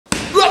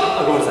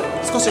ごめんなさい、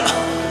少しこ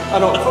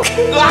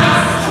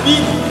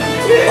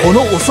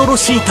の恐ろ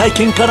しい体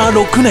験から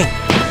6年、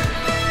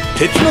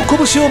鉄の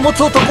拳を持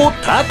つ男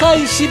高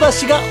石橋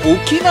が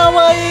沖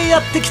縄へや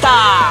ってきた。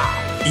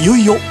いよ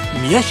いよ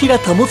宮平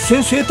保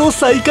先生と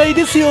再会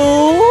ですよ。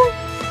は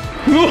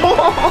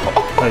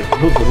い、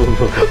どうぞどうぞ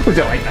どうぞ。お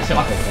邪魔いたし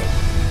ます。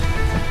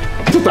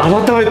ちょっと改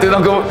めてな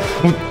んかもう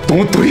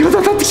鳥肌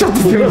立ってきちゃって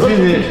すいませ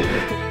ん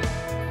ね。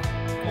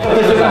は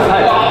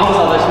い、ご無沙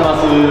汰してま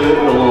す。ど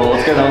うもお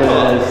疲れ様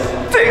です。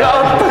手が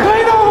あったか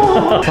いな。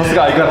さす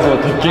が相変わらずの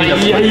鉄拳が。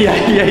い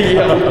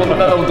やこん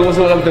なのどうし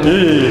ようもなくても。い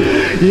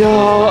や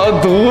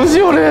ーどうし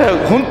ようね。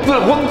本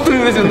当に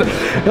嬉しい。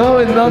や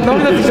ばい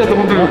涙出てきちゃった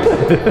本当に。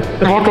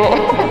また。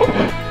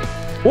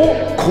お、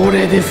こ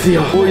れです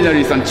よ。お稲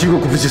荷さん中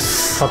国武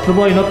術発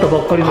売になったば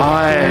っかりの貴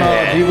重な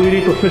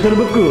DVD とスペシャル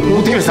ブック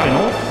持ってきました。ど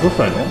うし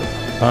たいの？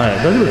はい、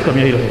大丈夫ですか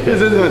宮平先生？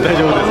全然大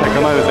丈夫です。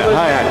構いません。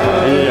は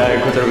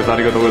い、こちらこそあ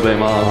りがとうござい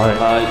ます。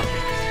はい。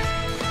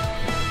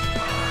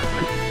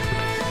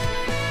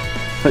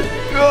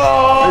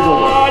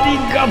あり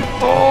が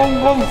と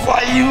うご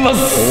ざいま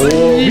す。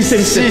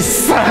西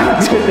さ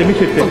ん、ちょっと見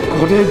せて。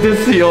これで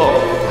すよ。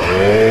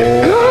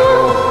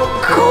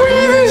かっこい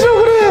いでしょ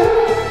これ。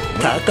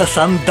タカ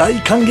さん大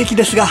感激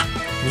ですが、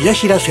宮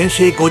平先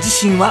生ご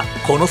自身は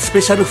このス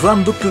ペシャルファ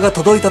ンブックが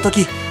届いた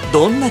時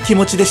どんな気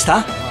持ちでし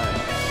た？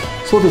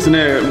そうです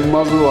ね、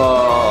まず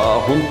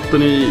は本当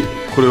に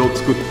これを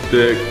作っ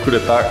てくれ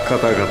た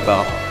方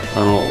々、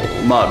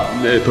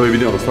トイビ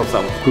デオのスタッフ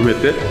さんも含め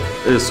て、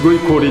すごい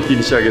クオリティ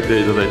に仕上げて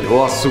いただいて、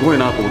わあすごい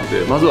なと思っ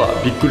て、まずは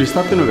びっくりし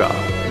たっていうのが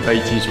第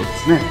一印象で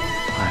すね。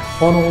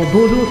同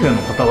僚生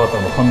の方々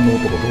の反応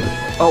とかどうで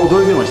すか？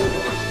驚いてました。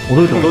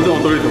驚いてました。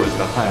驚いてまし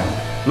た。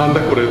なん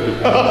だこれって。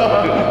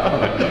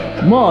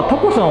まあタ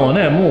コさんは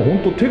ね、もう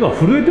本当手が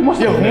震えてまし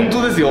たよね。いや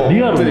本当ですよ。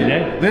リアルに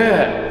ね。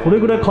それ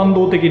ぐらい感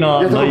動的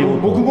な内容。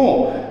僕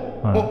も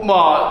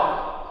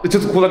まあちょ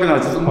っとここだけなん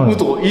ですけ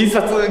ど、印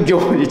刷業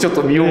にちょっ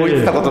と身を置い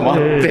てたこともあっ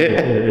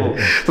て、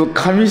その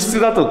紙質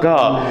だと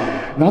か、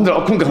なんだ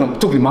ろう、今回の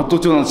特にマット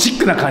調のシッ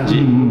クな感じ、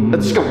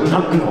しかもブ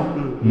ラックの。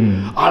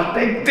あ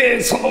れで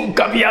その浮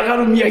かび上が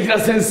る宮平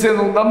先生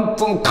のなん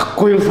とのかっ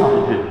こよさ、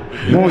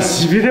もう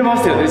しびれま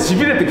したよね。し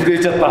びれて震え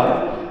ちゃっ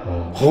た。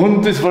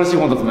本当に素晴らしい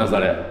本だと思います。あ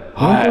れ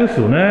本当です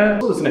よね。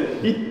そうですね、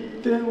一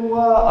点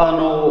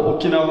は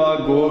沖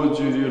縄剛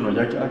柔流の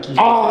焼き秋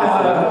彦先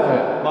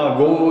生の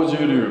剛柔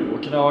流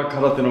沖縄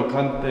空手の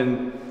観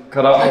点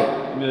から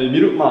見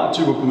る、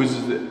中国武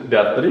術で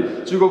あったり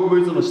中国武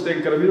術の視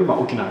点から見る、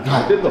沖縄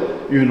空手と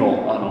いうの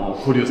を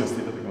交流させ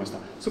ていただきました。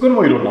そこに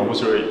もいろんな面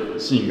白い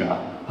シーン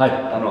が、あ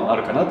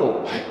るかな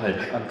と、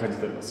感じ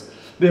ております。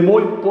でも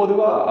う一方で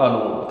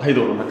は帯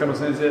同の中野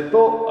先生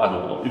と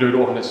いろい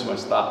ろお話ししま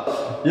した。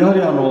やはり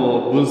分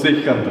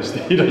析官とし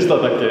ていらした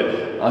だ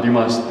けあり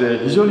まして、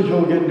非常に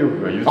表現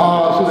力が豊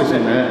かで、そうで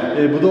す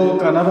ね、武道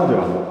家ならで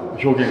はの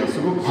表現がす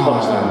ごく素晴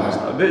らしくなりまし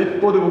た。で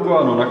一方で僕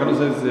は中野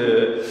先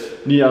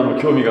生に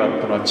興味があっ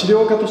たのは治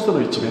療家として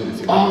の一面で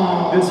すよ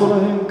ね。でその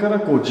辺から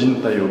こう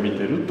人体を見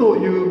てると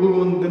いう部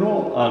分で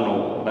の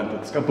なんていう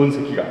んですか、分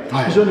析が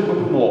非常に僕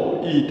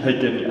もいい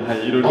体験に、い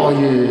ろいろ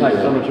表現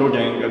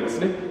がです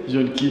ね非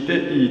常に効い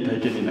ていい体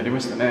験になりま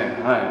したね。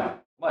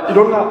い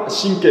ろんな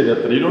神経であ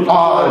ったりいろん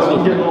な人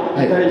間の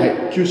痛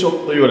い急所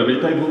と言われる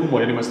痛い部分も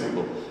やりましたけ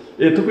ど、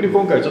特に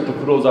今回ちょっと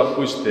クローズアッ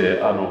プし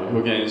て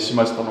表現し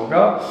ましたの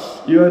が、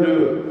いわゆ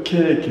る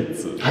経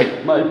血、一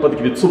般的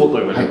にツボと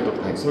言われると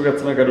ころ、それが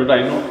つながるラ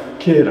インの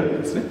経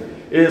絡ですね。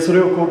そ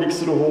れを攻撃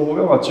する方法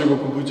が中国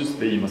武術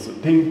で言います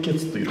点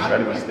血というのがあ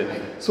りまして、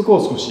そこ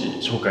を少し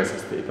紹介さ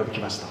せていただき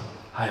ました。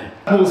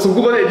もうそ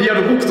こがねリア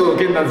ル北斗の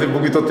剣なんですよ、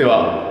僕にとって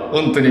は。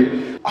本当に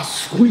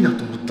すごいな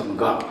と思ったの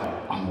が、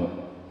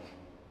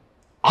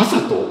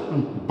朝と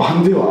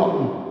晩では、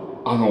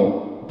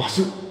場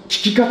所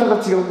聞き方が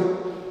違う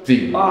って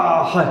いう。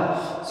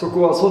そ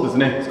こはそうです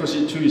ね、少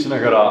し注意しな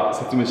がら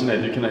説明しない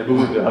といけない部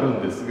分である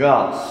んです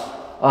が、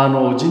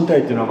人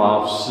体っていうの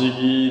は不思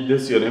議で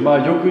すよね。よ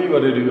く言わ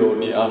れるよう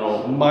に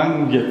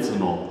満月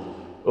の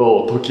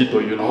時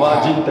というの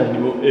は人体に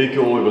も影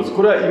響を及ぼす。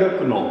これは医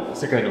学の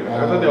世界の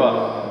方で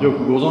はよ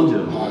くご存知だ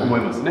と思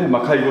いますね。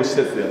介護施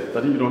設であった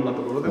りいろんな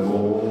ところで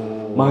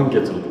も満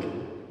月の時、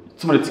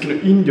つまり月の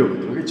引力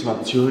というのが一番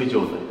強い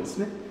状態です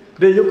ね。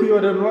でよく言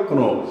われるのはこ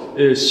の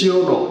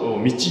潮の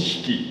満ち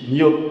引きに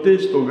よって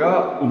人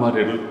が生ま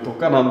れると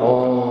かなん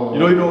とかい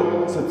ろいろ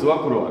説は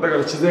これはだから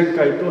自然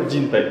界と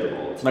人体と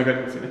のつながり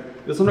ですよね。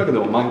でその中で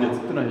も満月っ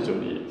ていうのは非常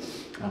に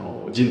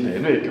人体へ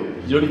の影響が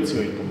非常に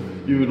強い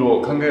というの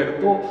を考える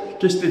と、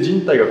決して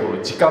人体がこ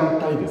の時間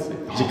帯ですね、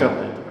時間帯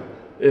と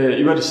か、いわ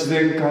ゆる自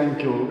然環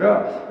境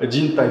が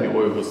人体に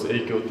及ぼす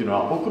影響っていうの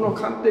は僕の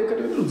観点か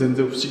ら言うと全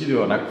然不思議で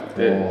はなく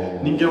て、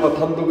人間は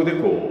単独で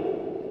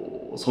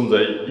こ存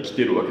在生き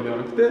ているわけでは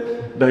なくて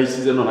大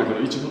自然の中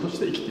の一部とし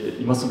て生き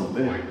ていますの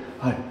で、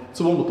はい、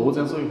壺も当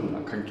然そういうふうな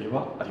関係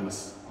はありま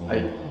す。は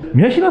い、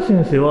宮平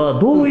先生は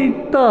どう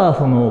いった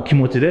その気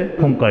持ちで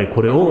今回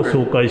これを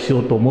紹介しよ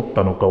うと思っ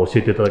たのか教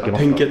えていただけま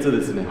すか。転結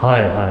ですね。は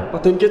いはい。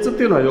転結っ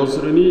ていうのは要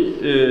する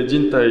に、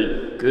人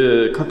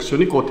体、各所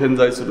にこう点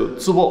在する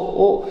壺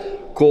を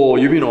こう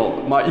指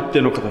の、一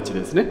定の形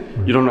ですね、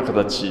いろんな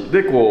形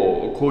で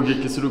こう攻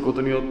撃するこ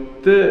とによっ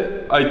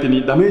て相手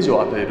にダメージ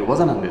を与える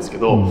技なんですけ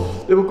ど、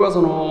で僕は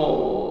そ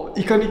の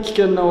いかに危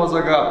険な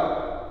技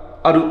が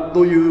ある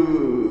とい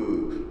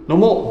うの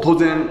も当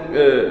然、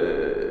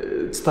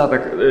伝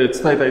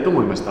えたいと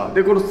思いました。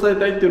でこの伝え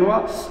たいっていうの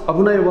は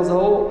危ない技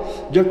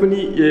を逆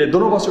に、ど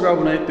の場所が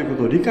危ないというこ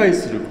とを理解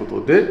するこ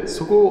とで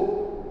そこ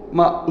を、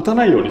打た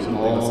ないようにする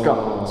といいます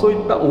か、そう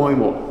いった思い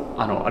も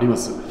ありま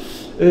す。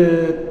例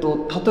え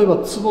ば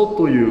壺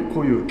という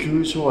こういう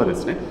急所はで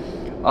すね、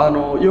い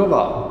わ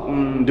ば、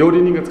料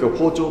理人が使う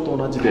包丁と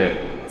同じで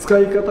使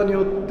い方に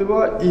よって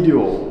は医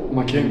療、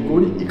健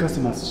康に生か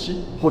せますし、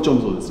包丁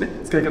もそうですね、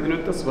使い方によっ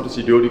ては素晴ら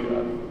しい料理が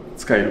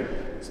使え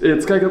る、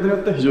使い方によっ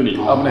ては非常に危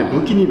ない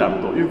武器にな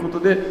るということ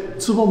で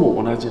壺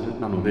も同じ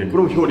なのでこ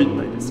れも表裏一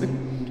体ですね。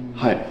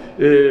はい、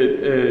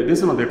で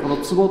すのでこの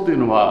壺という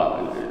の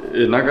は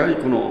長い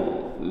この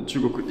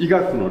中国医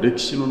学の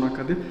歴史の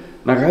中で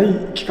長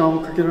い期間を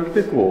かけられ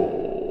て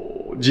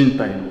こう人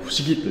体の不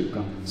思議という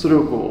かそれ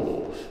を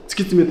こう突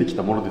き詰めてき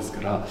たものです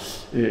から、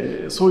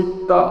そうい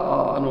っ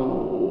た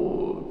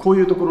こう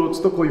いうところを打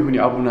つとこういうふうに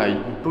危ない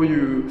と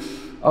い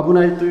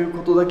うこ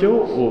とだけ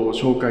を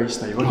紹介し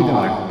たいわけで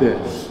はなくて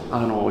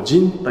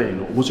人体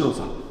の面白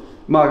さ、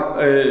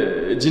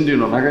人類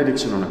の長い歴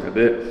史の中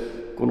で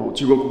この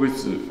中国武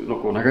術の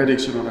こう長い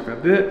歴史の中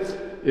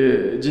で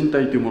人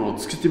体というものを突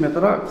き詰めた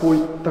らこう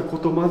いったこ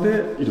とま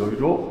でいろい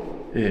ろ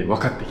分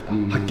かってきた、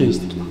発見し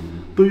てきた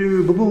とい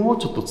う部分を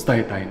ちょっと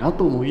伝えたいな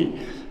と思い、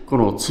こ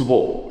の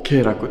壺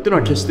経絡っていうの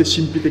は決して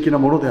神秘的な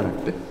ものではな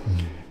く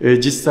て、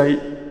実際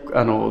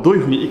どういう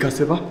ふうに生か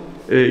せば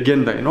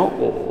現代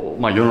の、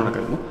世の中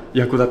でも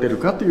役立てる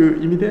かと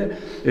いう意味で、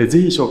ぜ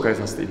ひ紹介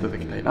させていただ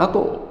きたいな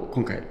と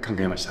今回考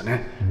えました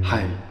ね。は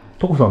い。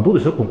タコさんどうで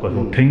した今回そ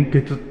の転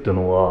結っていう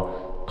の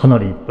はかな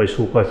りいっぱい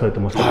紹介されて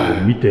ましたけ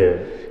ど、見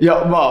て。い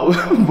や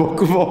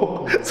僕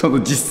もそ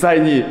の実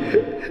際に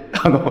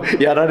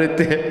やられ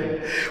て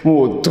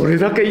もうどれ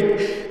だ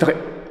けだから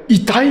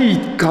痛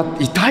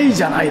い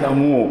じゃないな、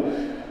も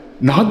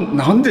う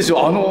なんでし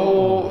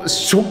ょう、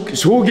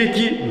衝撃、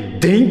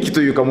電気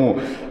というかもう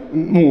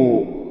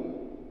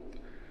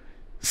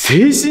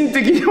精神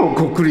的にも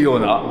来るよう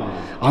な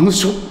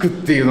ショックっ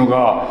ていうの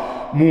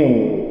が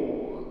もう。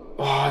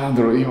なん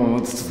だろう、今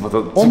ちょっと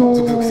またゾク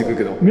ゾクしてくる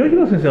けど、宮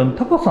平先生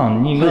タカさ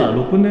んが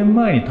6年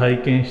前に体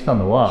験した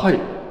のは、はい、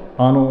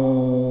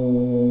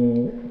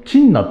チ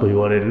ンナと言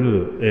われ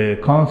る、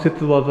関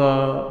節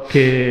技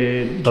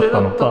系だった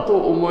のかだと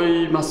思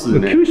います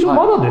ね。急所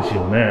まだです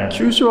よね。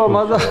急所は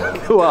まだ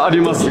はあ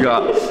ります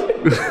が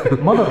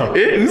まだだ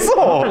嘘。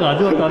あなたが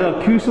味わったあれは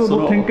急所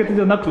の転結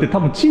じゃなくて多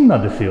分チンナ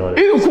ですよあ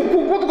れ。でもこ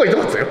ことか痛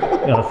かったよ。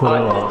いやそれ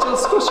は一応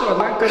少しは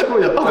何回こ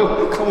うやったか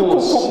も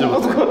しれ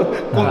ません。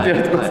ポンってや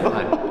るとかさ。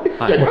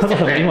タカ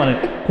さん今ね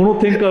この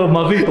展開は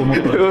まずいと思っ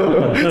た。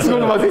すご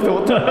いまずいと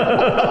思った。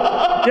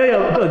いや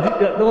だか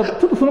ら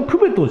ちょっとその区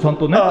別をちゃん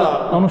とね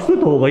しとい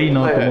た方がいい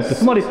なと思って、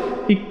つまり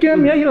一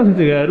見宮平先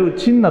生がやる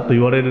チンナと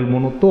言われるも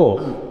のと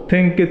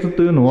転結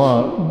というの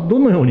はど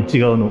のように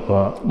違うの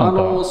か。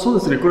そうで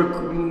すね、これ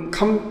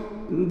完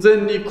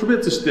全に区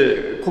別し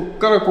てここ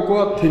からここ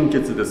は転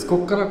結です、こ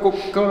こからここ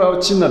からは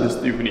チンナで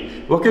すというふう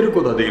に分ける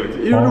ことはできるんで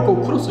す。いろいろこ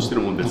うクロスして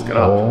るもんですか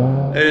ら、な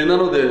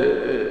の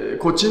で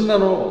こうチンナ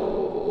の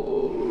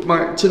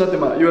チンナってい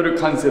わゆる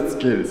関節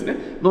系ですね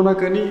の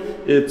中に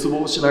ツ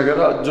ボをしな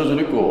がら徐々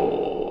に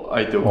こう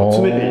相手をこう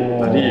詰めていっ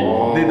たり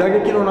で、打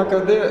撃の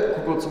中で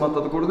ここを詰まっ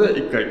たところで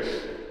一回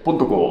ポン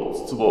とこ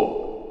うツ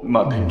ボ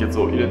転結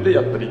を入れて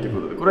やったりという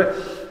ことで、これ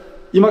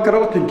今から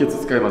は転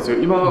結使いますよ、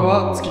今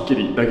は突き切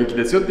り打撃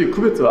ですよっていう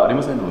区別はあり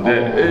ませんの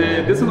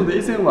で、ですので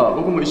以前は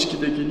僕も意識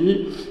的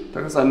に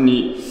タカさん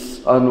に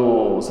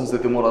させ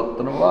てもらっ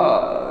たの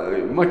は、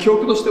記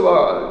憶として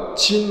は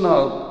チン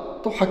ナ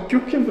と八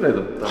極拳ぐらいだ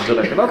ったんじゃ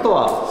ないかなと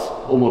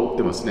は思っ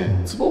てます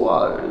ね。ツボ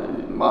は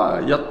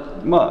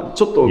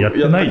ちょっとやっ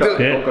てないっ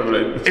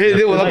て。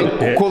でもなんか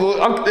こので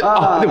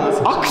も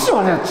握手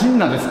はねチン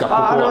ナです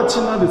か。あれはチ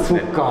ンナですね。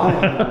そっか。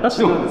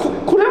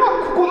これ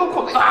はここの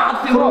これ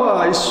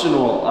は一種の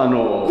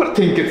これ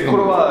転結の。こ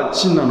れは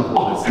チンナの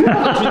方です。チンナ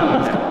な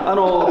んですか。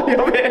や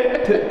べ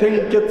え。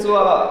転結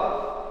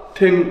は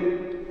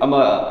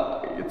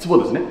ツボ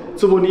ですね。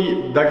ツボ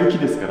に打撃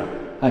ですから。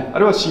はい、あ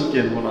れは神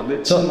経の方なんで、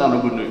チンナの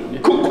分類に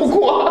こ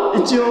こは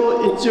一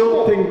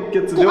応転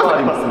結ではあ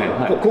りますね。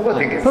ここは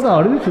転結。ただ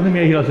あれですよね、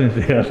宮平先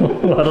生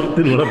笑っ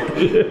てる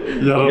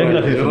や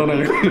らない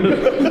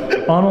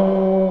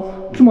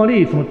つま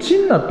りそのチ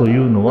ンナとい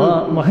うの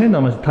は、変な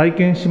話体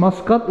験しま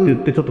すかって言っ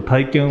てちょっと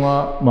体験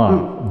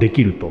はで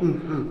きると、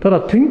ただ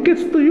転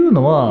結という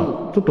の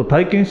はちょっと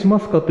体験しま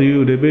すかとい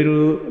うレベ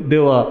ルで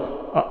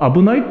は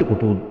危ないってこ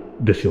と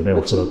ですよね、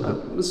おそら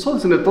く。そう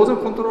ですね、当然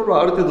コントロール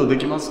はある程度で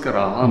きますか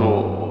ら、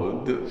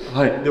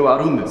ではあ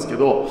るんですけ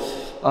ど、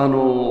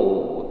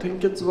転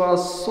結は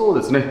そう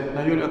ですね、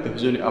内容によって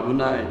非常に危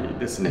ない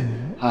です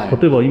ね。はい、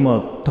例えば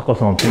今、タカ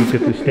さん転結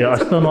して、明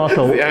日の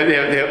朝を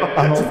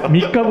3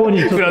日後に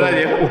ちょっと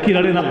起き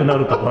られなくな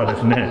るとかで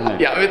すね。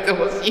やめて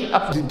ほしい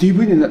な。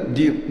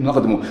DVD の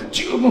中でも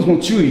十分その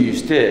注意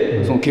し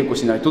てその稽古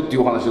しないとってい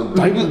うお話を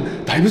だい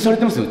ぶされ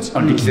てますよ。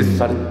力説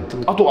されて、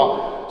あと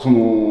はそ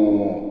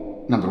の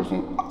なんだろう、そ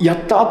のやっ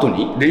た後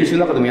に、練習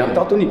の中でもやっ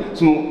た後に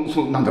その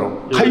なんだろ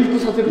う、回復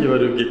させる、いわ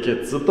ゆる下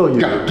血とい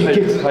う下血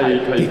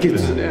で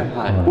すね。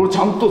これち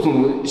ゃんとそ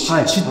の知っ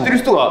てる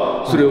人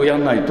がそれをやら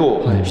ない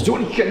と非常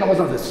に危険な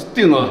技ですって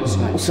いうのは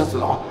おっしゃってた。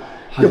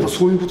やっぱ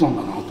そういうことなん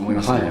だなと思い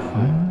ましたね。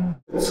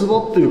ツ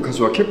ボという箇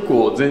所は結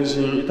構全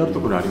身至ると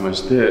ころにありま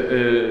して、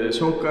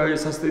紹介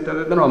させていた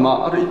だいたの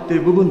は、ある一定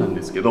部分なん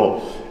ですけど、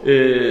よ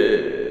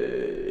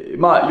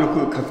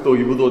く格闘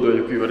技武道では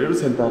よく言われる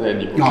センターレーン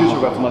に急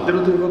所が集まってい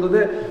るということ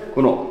で、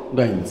この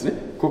ラインですね、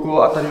こ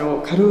こあたり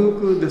を軽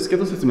くですけ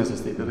ど説明さ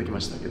せていただきま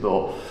したけ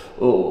ど、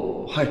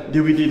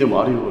DVD で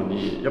もあるよう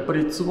に、やっぱ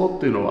りツボっ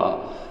ていうのは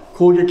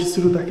攻撃す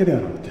るだけでは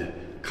なくて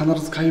必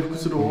ず回復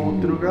する方法っ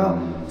ていうのが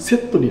セ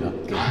ットになっ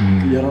て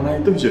やらな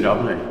いと非常に危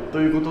ないと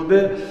いうこと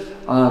で、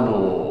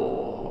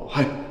今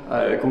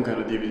回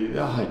の DVD で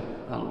は、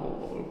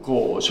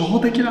こう初歩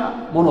的な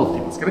ものって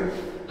言いますかね、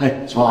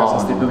紹介さ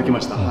せていただきま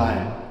した。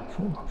そ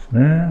うなんですね。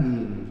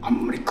あ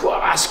んまり詳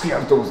しくや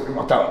ると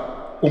また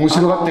面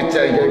白がっていっち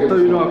ゃいけないけど、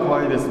というのは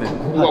怖いですね。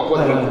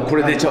こ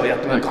れでじゃあやっ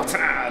てみてガツン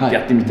って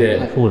やってみ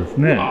て、そうです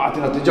ね。わーって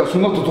なって、じゃあそ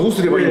の後どう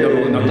すればいいんだ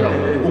ろうになったら大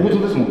事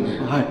ですもん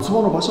ね。ツ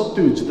ボの場所って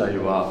いう自体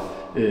は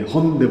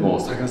本でも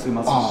探せ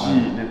ますし、イ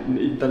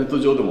ンターネット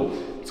上でも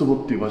ツボ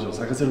っていう場所を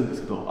探せるんで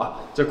すけど、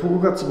じゃあここ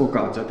がツボ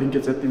か、じゃあ転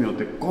結やってみようっ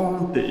てゴ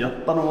ーンってや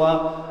ったの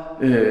は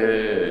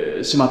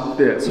しまっ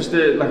て、そし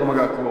て仲間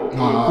がこう苦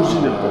し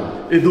んでる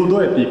と、ど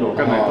うやっていいか分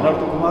からないとなる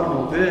と困る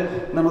ので、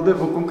なので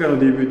僕今回の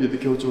DVD で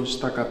強調し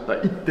たかった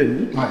一点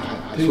に、転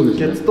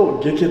結と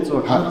下血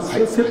は必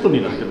ずセット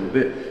になっているの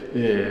で、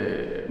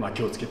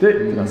気をつけて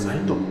ください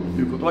と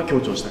いうことは強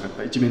調したかっ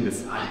た一面で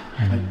す。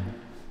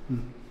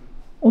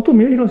あと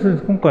宮平先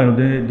生、今回の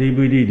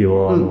DVD で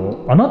は、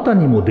あなた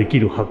にもでき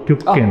る8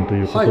極拳と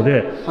いうこと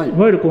で、い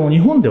わゆるこの日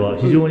本では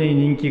非常に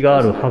人気が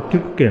ある8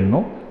極拳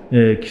の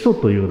基礎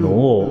というの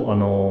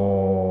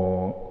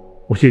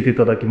を、教えてい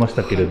ただきまし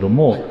たけれど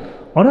も、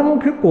あれも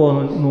結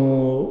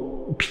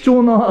構貴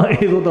重な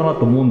映像だな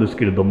と思うんです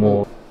けれど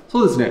も。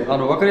そうですね、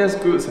分かりや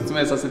すく説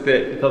明させ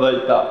ていただい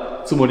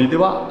たつもりで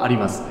はあり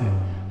ますね。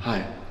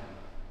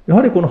や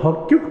はりこの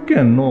8極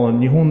拳の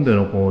日本で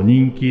のこう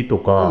人気と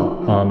か、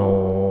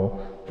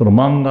その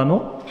漫画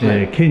の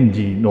拳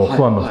児の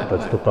ファンの人た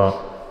ちとか、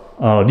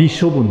李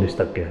書文でし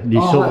たっけ、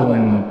李書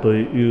文と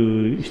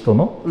いう人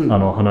の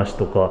話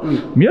とか、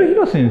宮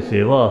平先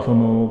生はそ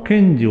の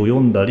拳児を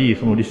読んだり、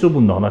その李書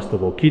文の話と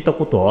かを聞いた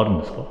ことはあるん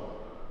ですか？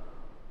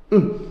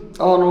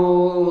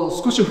少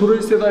し古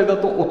い世代だ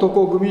と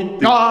男組ってい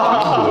う名前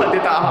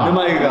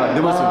が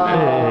出ますよ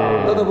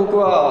ね。ただ僕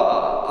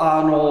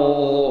は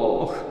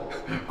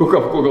こ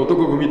こが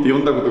男組って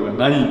読んだことが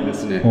ないんで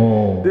すね。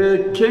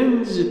で、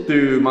拳児と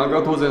いう漫画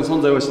は当然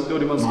存在は知ってお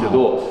りますけ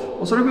ど、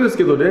おそらくです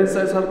けど連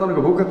載されたの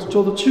が僕がち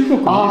ょうど中国にい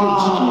る時期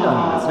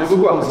なんですね。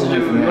僕は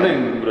84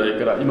年ぐらい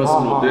からいます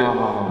の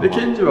で、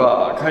拳児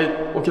は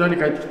沖縄に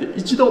帰ってきて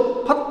一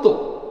度パッ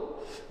と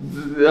全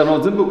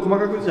部細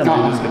かくじゃない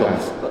んですけど、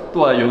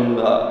とは読ん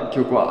だ記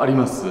憶はあり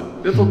ます。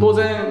で、当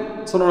然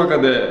その中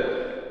で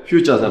フュ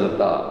ーチャーされ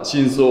た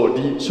真相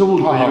李書文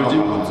という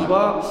人物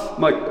は、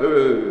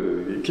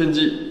拳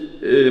児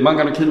漫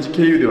画の拳児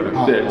経由ではな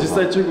くて、実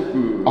際中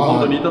国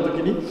本土にいた時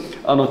に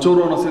長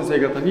老の先生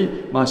方に、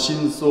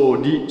真相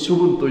李書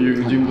文と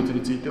いう人物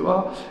について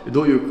は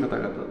どういう方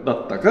々だ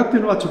ったかってい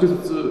うのは直接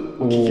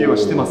お聞きは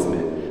してますね。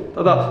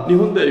ただ日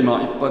本で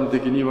今一般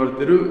的に言われ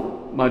てる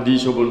李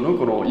書文の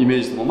このイメ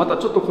ージともまた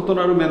ちょっと異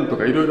なる面と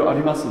かいろいろあ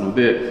りますの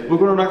で、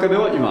僕の中で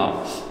は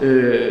今、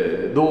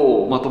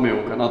どうまとめよ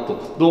うかなと、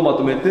どうま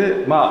とめて、い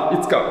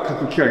つか書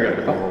く機会があ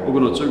れば、僕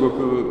の中国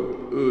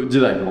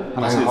時代の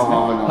話ですね。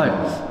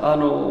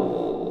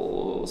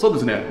そうで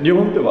すね、日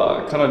本で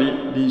はかなり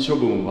李書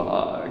文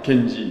は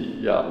拳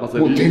児や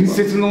伝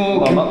説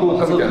の拳法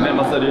家みたい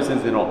な増田龍先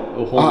生の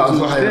本を通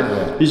じて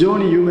非常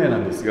に有名な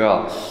んです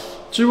が、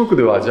中国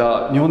ではじ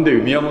ゃあ日本でい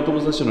う宮本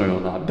武蔵のよ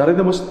うな誰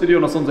でも知ってるよ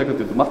うな存在か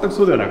というと全く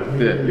そうではなく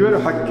て、いわゆる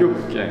八極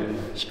拳、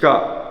皮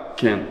下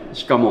拳、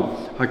皮下門、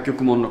八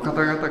極門の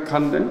方々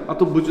関連、あ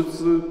と武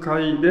術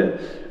界で、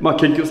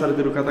研究されて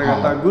いる方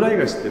々ぐらい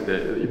が知ってて、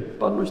一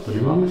般の人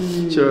には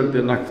知られ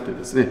てなくて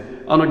ですね、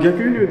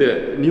逆輸入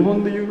で日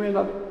本で有名に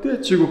なって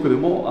中国で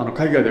も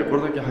海外でこ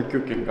れだけ八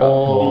極拳が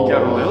人気あ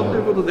るんだよとい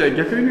うことで、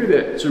逆輸入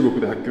で中国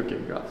で八極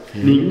拳が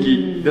人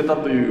気出た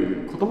と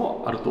いうこと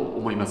もあると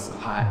思います。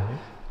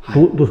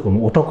どうですか、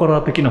お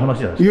宝的な話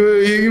じゃないですか。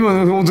いや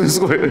今本当に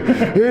すごい。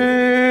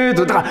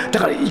だか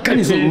らいか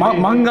にその、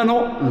漫画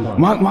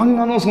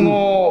のそ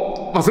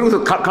の、それこ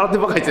そ空手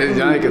ばかりじ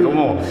ゃないけど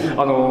も、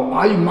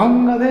ああいう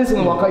漫画でそ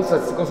の若い人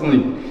たちとかその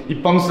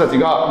一般の人たち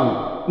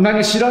が何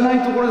も知らない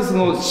ところでそ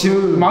の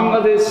漫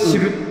画で知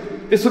る、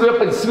でそれをやっ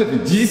ぱり全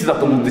て事実だ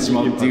と思ってし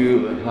まうってい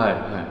う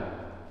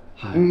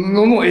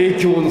のの影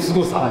響のす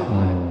ごさ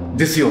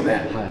ですよ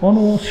ね。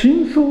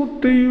真相っ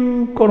て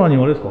いうからに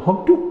はあれですか、北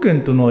極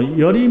圏というのは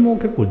槍も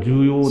結構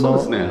重要な。そうで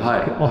すね、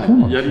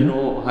槍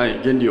の原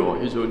理を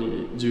非常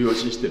に重要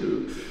視してい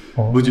る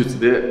武術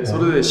で、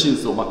それで真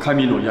相、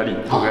神の槍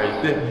と書い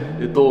て、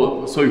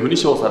そういうふうに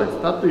称されて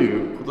たと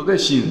いうことで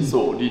真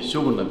相立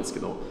証文なんですけ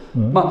ど、一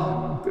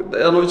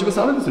部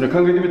さんあれですね、考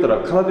えてみたら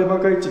空手バ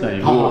カ一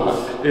代を、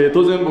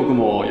当然僕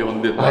も読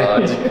んで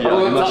た時期あ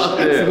りまし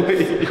て、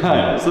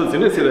そうです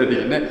よね、世代的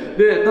にね。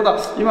でただ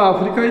今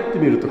振り返って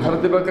みると空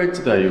手バカ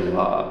一代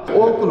は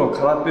多くの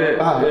空手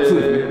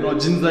の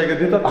人材が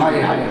出たとい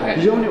う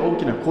非常に大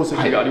きな功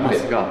績がありま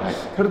すが、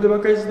空手バ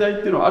カ一代っ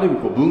ていうのはある意味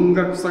文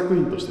学作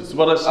品として素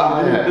晴らしい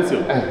です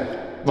よ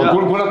ね。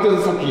娯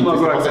楽作品と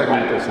して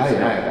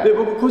で、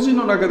僕個人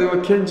の中では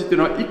賢治ってい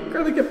うのは1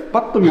回だけパ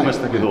ッと見まし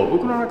たけど、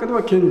僕の中で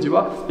は賢治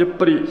はやっ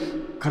ぱり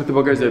空手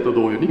バカ時代と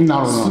同様に優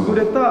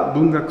れた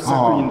文学作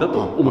品だと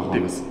思って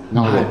います。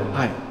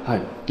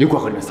よく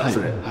わかりました、そ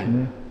れ。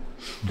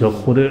じゃあ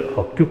ここで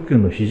北極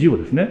圏の肘を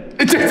ですね。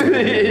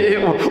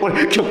もう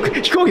俺飛行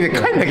機で帰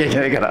んなきゃいけ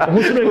ないから。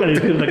面白いから言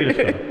ってるだけです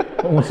か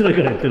ら。面白い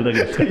から言ってるだけ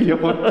ですから。いや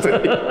本当に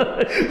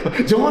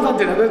冗談っ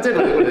てなくなっちゃう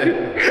のでこれ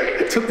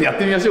ちょっとやっ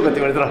てみましょうかっ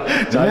て言われたら、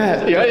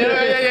いや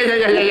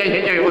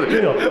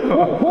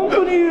本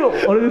当に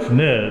あれです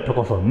ね、タ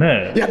カさん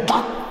ね。いや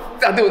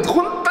でも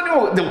本当に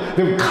もうでも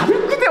軽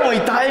くでも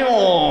痛い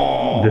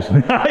もんです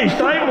ね。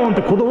痛いもんっ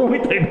て子供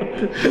みたいになっ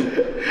て。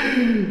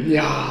い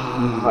や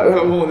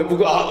もうね、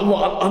僕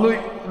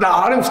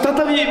あれ再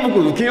び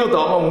僕受けようと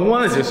は思わ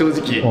ないですよ、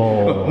正直。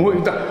も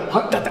うだっ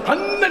てあ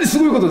んなにす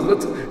ごいこと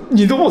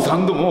2度も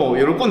3度も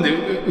喜んで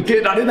受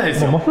けられないで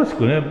すよ。まさし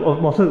くね、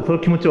それ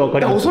気持ちは分か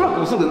ります。おそら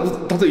く例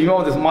えば今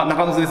まで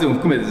中野先生も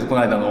含めてこ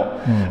の間の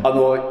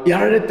や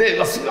られて、で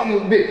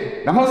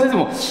中野先生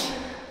も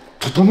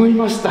整い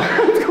ました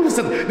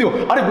でも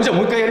あれじゃあ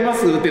もう一回やりま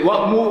すって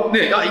もう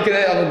ね、いけな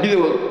いビデ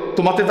オ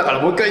止まってたか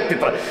らもう一回って言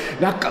ったら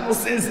中野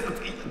先生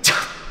ちょ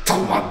っと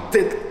待っ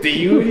てって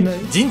いう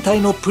人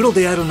体のプロ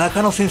である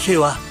中野先生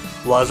は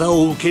技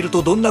を受ける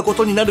とどんなこ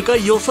とになるか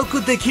予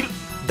測できる。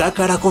だ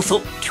からこ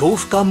そ恐怖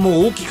感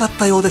も大きかっ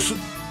たようです。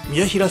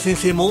宮平先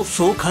生も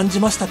そう感じ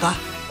ましたか？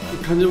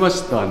感じま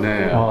した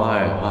ね。こ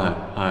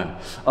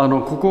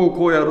こを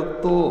こうやる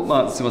と、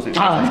すみません。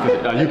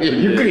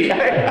ゆっくり。こ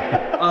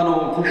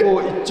こ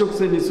を一直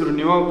線にする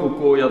にはこ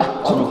こをやっこ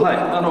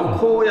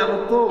うやる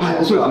とここが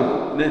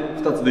ね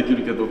2つでき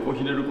るけど、こう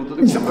ひねること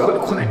でこれ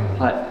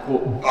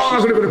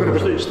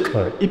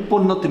一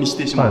本の手にし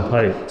てしまう。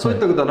そういっ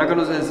たことは中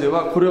野先生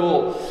はこれ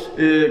を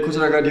こち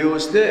らが利用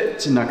して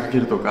チンナーかけ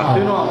るとかっ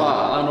ていうの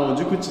は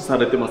熟知さ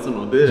れてます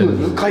ので、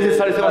解説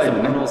されてますよ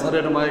ね。さ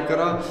れる前か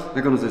ら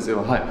中野先生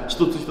は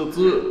一つ一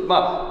つ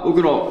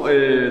僕の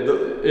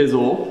映像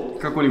を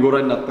過去にご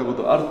覧になったこ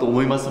とあると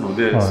思いますの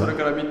で、それ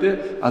から見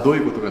てどう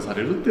いうことがさ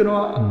れるっていうの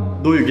は、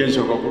どういう現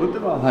象が起こるってい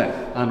うのは、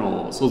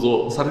想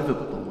像されてた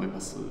と思いま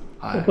す。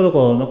やっぱだか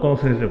ら中野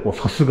先生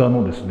さすが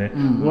のですね、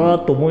わ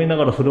ーっと思いな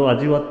がらそれを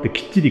味わって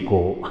きっちり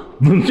分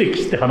析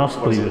して話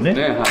すというね。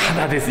た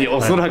だですよ、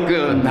おそらく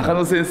中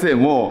野先生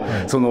も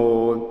そ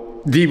の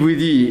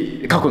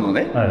DVD 過去の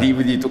ね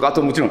DVD とか、あ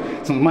ともちろん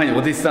その前にお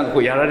弟子さん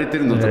がやられて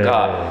るのと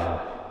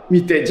か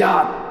見て、じ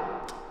ゃあ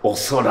お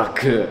そら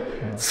く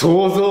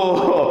想像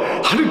を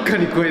はるか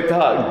に超え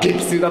た激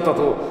痛だった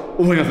と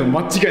思います。間違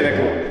いな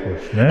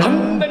く。あ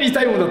んなに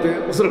痛いものだって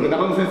おそらく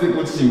中野先生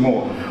ご自身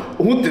も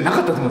思ってな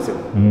かったと思うんですよ。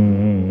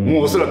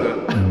もうおそらく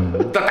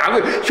だって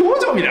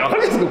表情見たら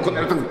分かるんですよ。こん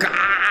なやつガーンっ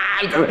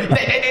て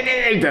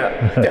痛いみたい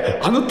な。で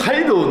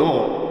態度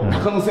の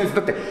中野先生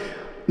だって、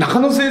中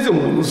野先生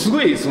もものすご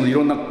いい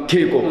ろんな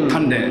稽古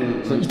鍛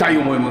錬、痛い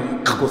思いも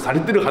過去され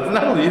てるはず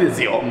なのにで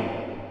すよ、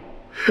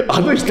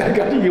痛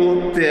がりよ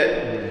うっ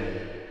て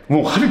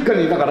もうはるか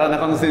に、だから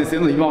中野先生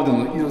の今まで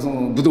のそ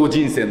の武道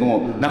人生の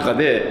中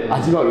で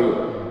味わう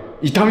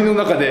痛みの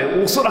中で、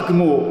おそらく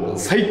もう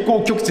最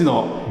高極地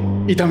の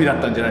痛みだ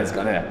ったんじゃないです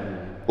かね、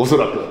おそ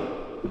らく。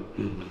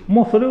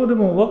それをで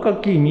も若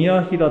き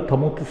宮平保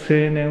青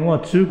年は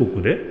中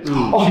国で師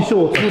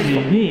匠たち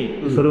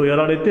にそれをや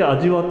られて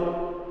味わっ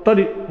た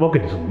りわけ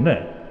ですもん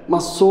ね。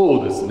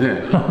そうです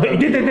ね。い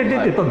てって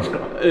言ったんですか？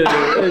それ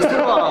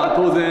は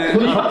当然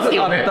あっ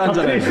たんじ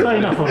ゃないですか。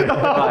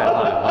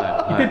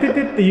いて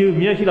てっていう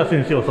宮平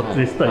先生を撮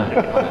影したいんだ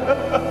けど、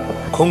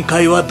今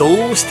回はどう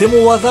して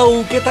も技を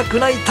受けたく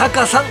ないタ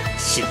カさん、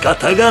仕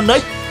方がない。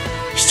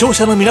視聴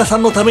者の皆さ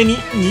んのために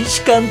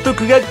西監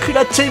督が食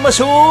らっちゃいま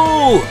しょう。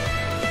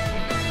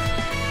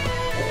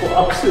こ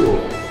こアクセルをつん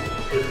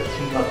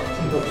だ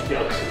つき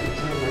アクセル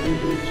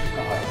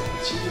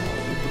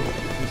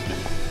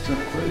じゃあ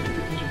これ入れ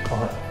ていきましょう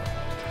か。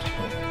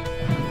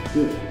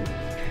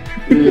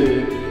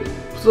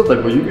普通だった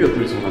ら指を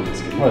取りそうなんで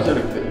すけど、じゃ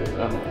なくて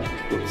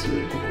強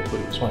いところを取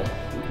りましょう。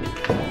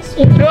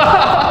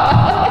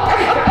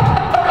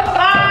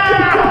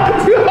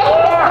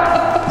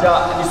じゃ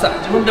あ西さん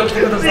自分で起き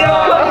てください。やっ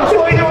ぱり予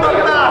想以上だった。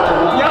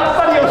やっ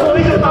ぱり予想以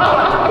上だった。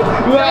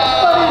うわ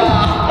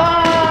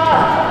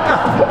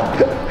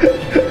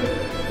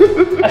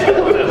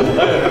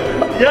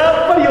や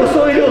っぱり予想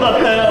以上だっ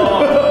たよ。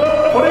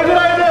これぐら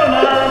いだよな。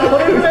こ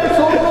れぐらい想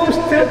像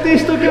設定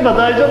しとけば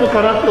大丈夫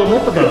かなって思っ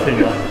てたんですよ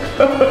今。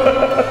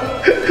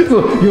そう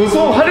予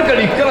想をはるか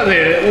にいくから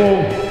ね、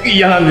もう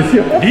嫌なんです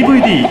よ。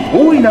 DVD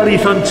大いなる遺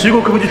産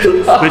中国武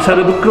術スペシャ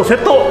ルブックのセ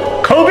ッ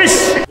ト買うべ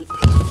し。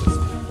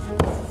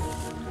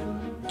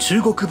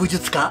中国武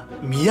術家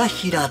宮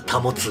平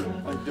保。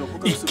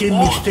一見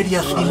ミステリ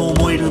アスにも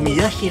思える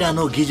宮平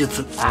の技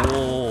術、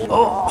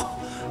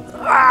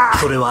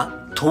それは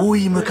遠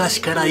い昔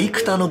から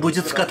幾多の武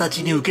術家た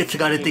ちに受け継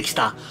がれてき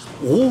た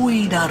大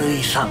いなる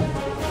遺産。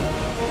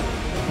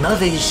な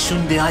ぜ一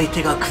瞬で相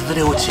手が崩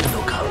れ落ちる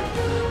のか、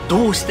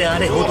どうしてあ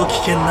れほど危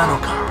険なの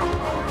か、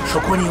そ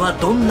こには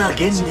どんな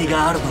原理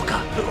があるのか。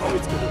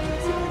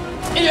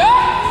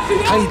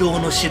帯同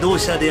の指導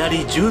者であ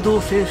り柔道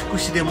整復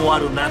師でもあ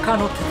る中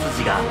野哲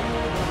司が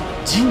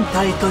人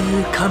体と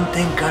いう観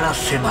点から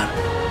迫る。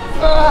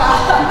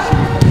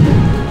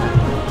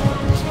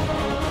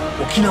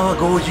沖縄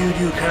剛柔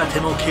流空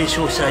手の継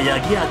承者八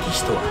木昭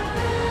人は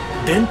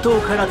伝統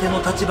空手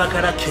の立場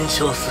から検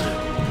証する。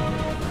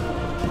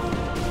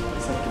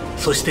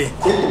そして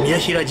宮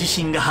平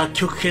自身が八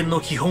極拳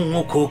の基本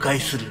を公開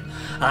する。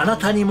あな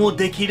たにも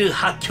できる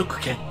八極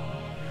拳。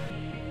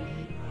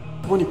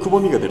ここにくぼ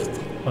みが出ると、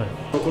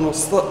この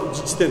スタ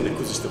時点で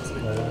崩してますね。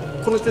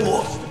この時点で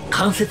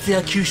関節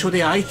や急所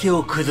で相手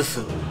を崩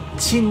す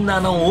陳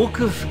那の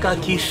奥深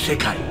き世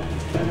界。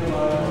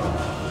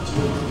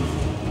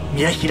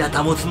宮平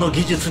保の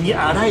技術に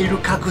あらゆる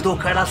角度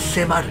から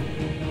迫る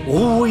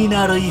大い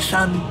なる遺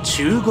産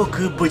中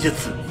国武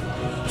術。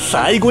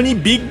最後に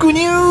ビッグ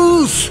ニ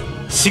ュース。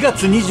4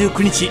月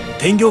29日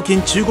天行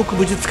健中国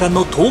武術館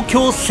の東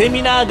京セ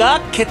ミナー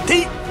が決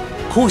定。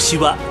講師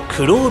は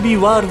KURO-OBI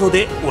ワールド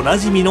でおな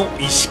じみの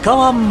石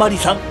川真理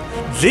さん。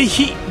ぜ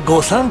ひ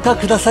ご参加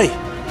ください。